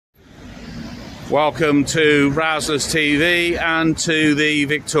Welcome to Rouslers TV and to the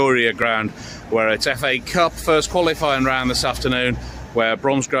Victoria Ground, where it's FA Cup first qualifying round this afternoon, where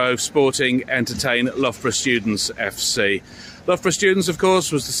Bromsgrove Sporting entertain Loughborough Students FC. Loughborough Students, of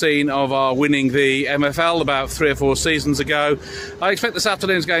course, was the scene of our winning the MFL about 3 or 4 seasons ago. I expect this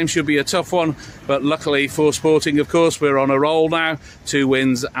afternoon's game should be a tough one, but luckily for Sporting, of course, we're on a roll now. 2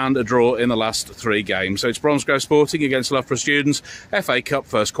 wins and a draw in the last 3 games. So it's Bromsgrove Sporting against Loughborough Students, FA Cup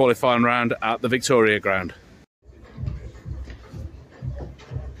first qualifying round at the Victoria Ground.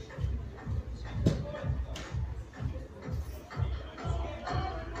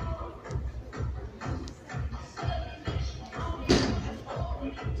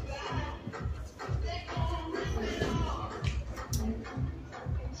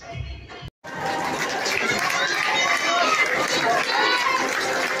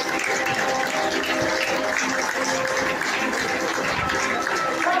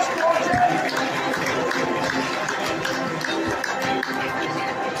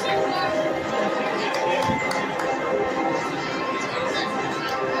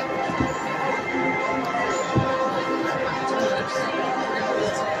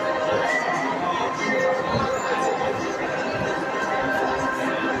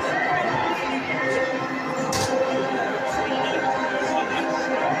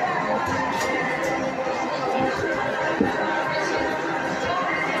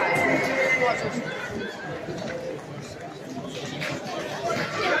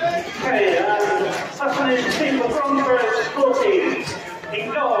 Afternoon team for Bromsgrove Sporting.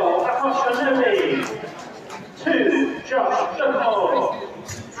 In goal, Apostoloni. 2, Josh Dunmore.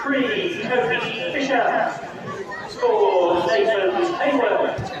 3, Cody Fisher. 4, Nathan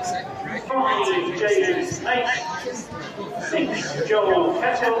Hayward. 5, James H. 6, Joel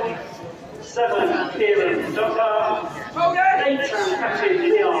Kettle. 7, Kieran Docker. 8, Captain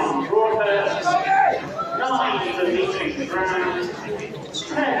Leon Broadhurst. 9, Dimitri Brown.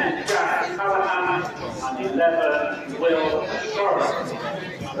 10, Jack Callahan, and 11, Will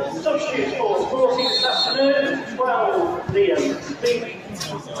Forrest. Substitutes for Sporting this afternoon: 12, Liam Smith,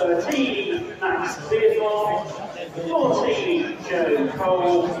 13, Max Beardmore, 14, Joe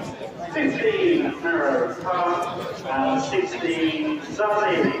Cole, 15, Maro Park, and 16,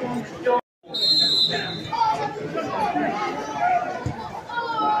 Zazie.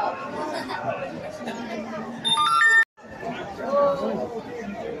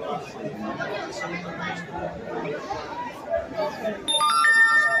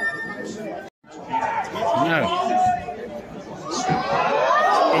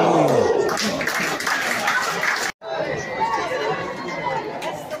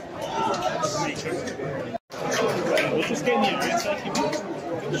 Just getting you right, taking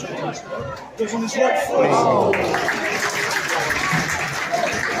goes on his left foot.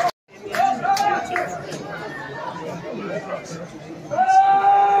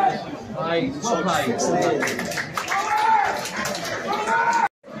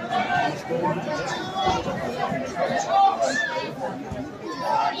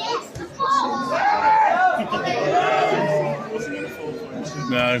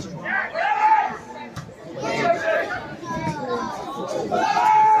 No.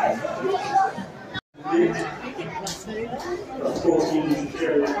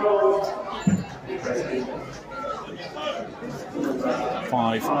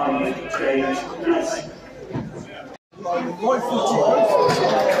 Five.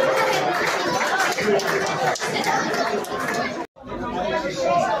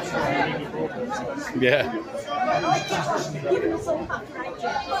 Yeah.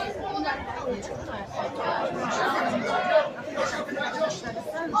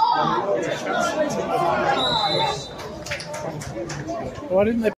 Why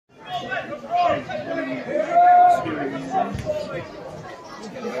didn't they?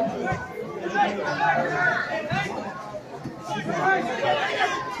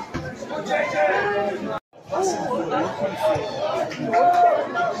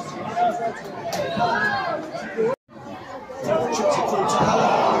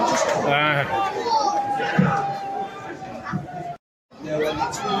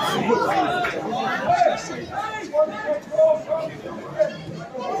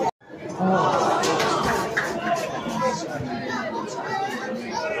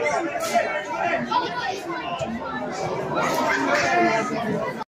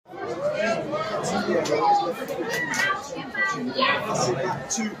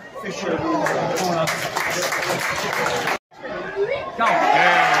 Two Fisher corner. Go.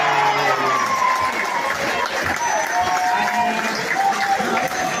 Yeah.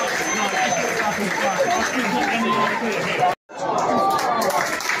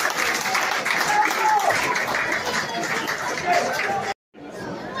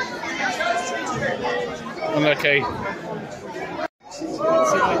 Unlucky.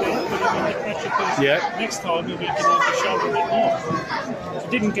 Yeah. Next time we'll be able to shoulder a bit more.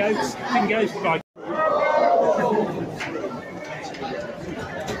 It didn't go by.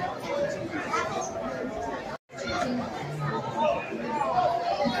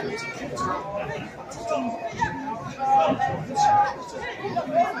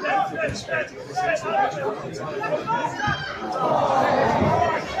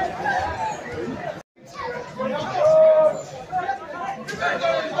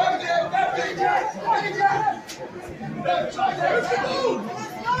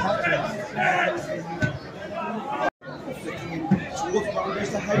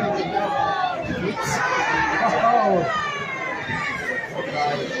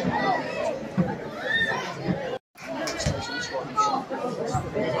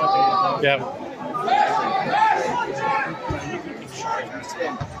 Yeah.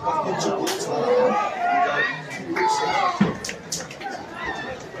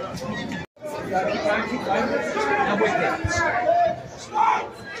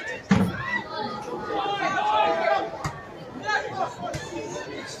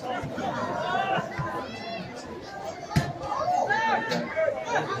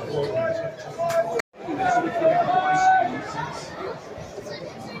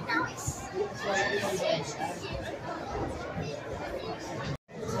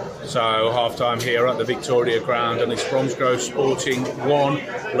 So half-time here at the Victoria Ground, and it's Bromsgrove Sporting 1,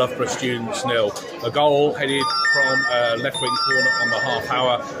 Loughborough Students 0. A goal headed from left-wing corner on the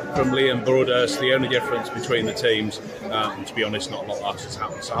half-hour from Liam Broadhurst. The only difference between the teams, and to be honest, not a lot else has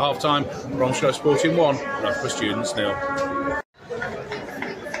happened. So half-time, Bromsgrove Sporting 1, Loughborough Students 0.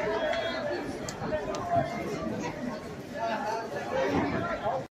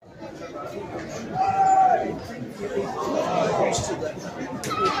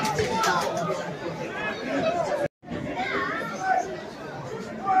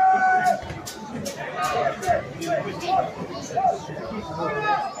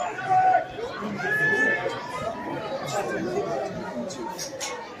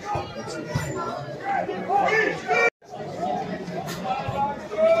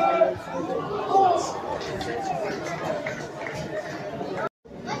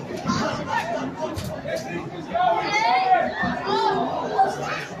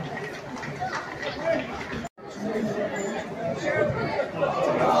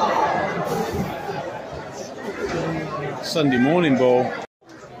 Sunday morning ball.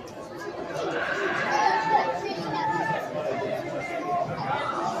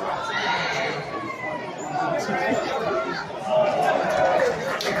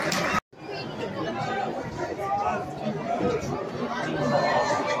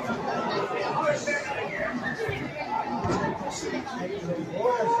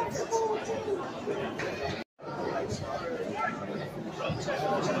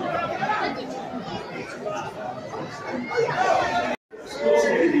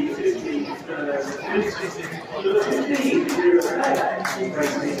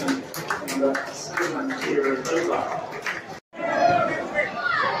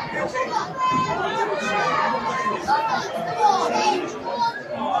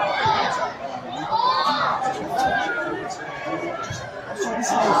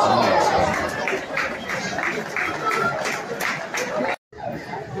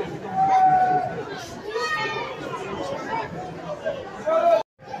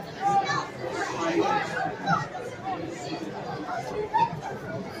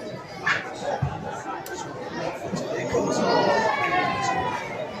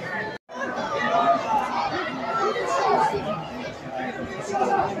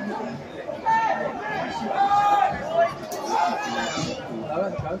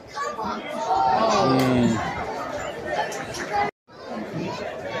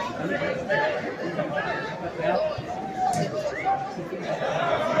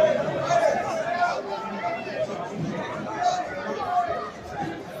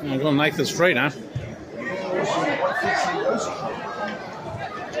 I'm going to make this free now.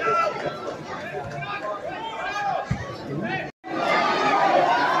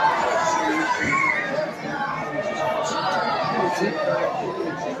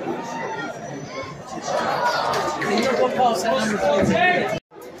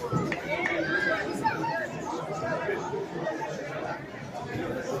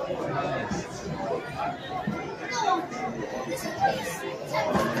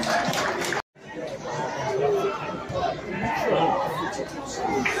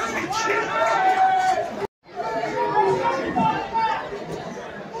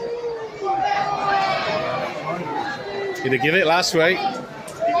 Did he give it last week?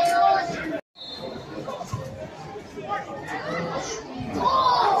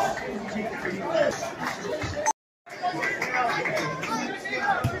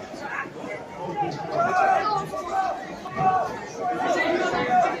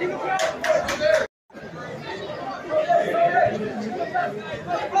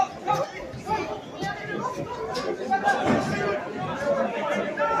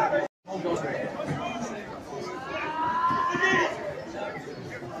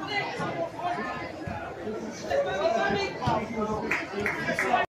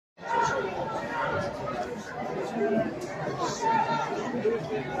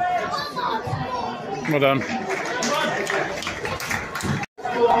 Well done.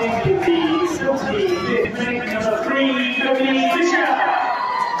 Number 3, Toby Fisher.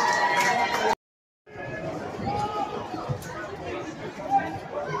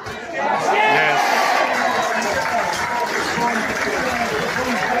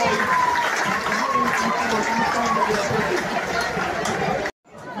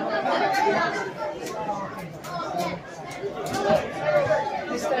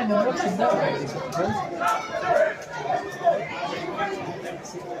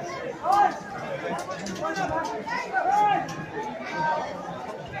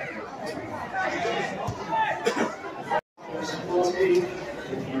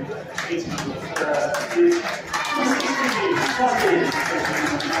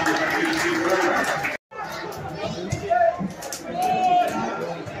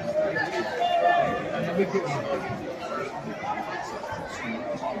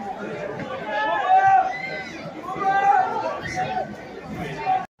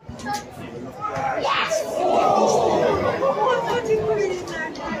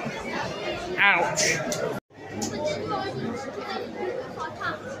 Ouch.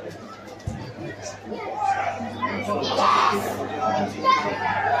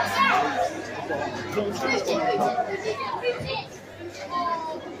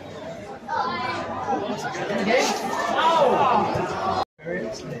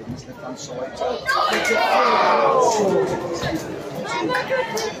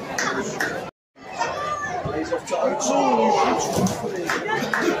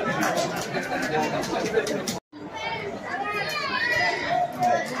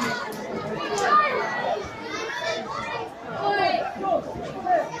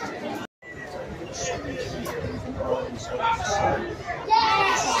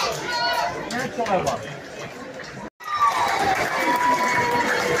 Yes!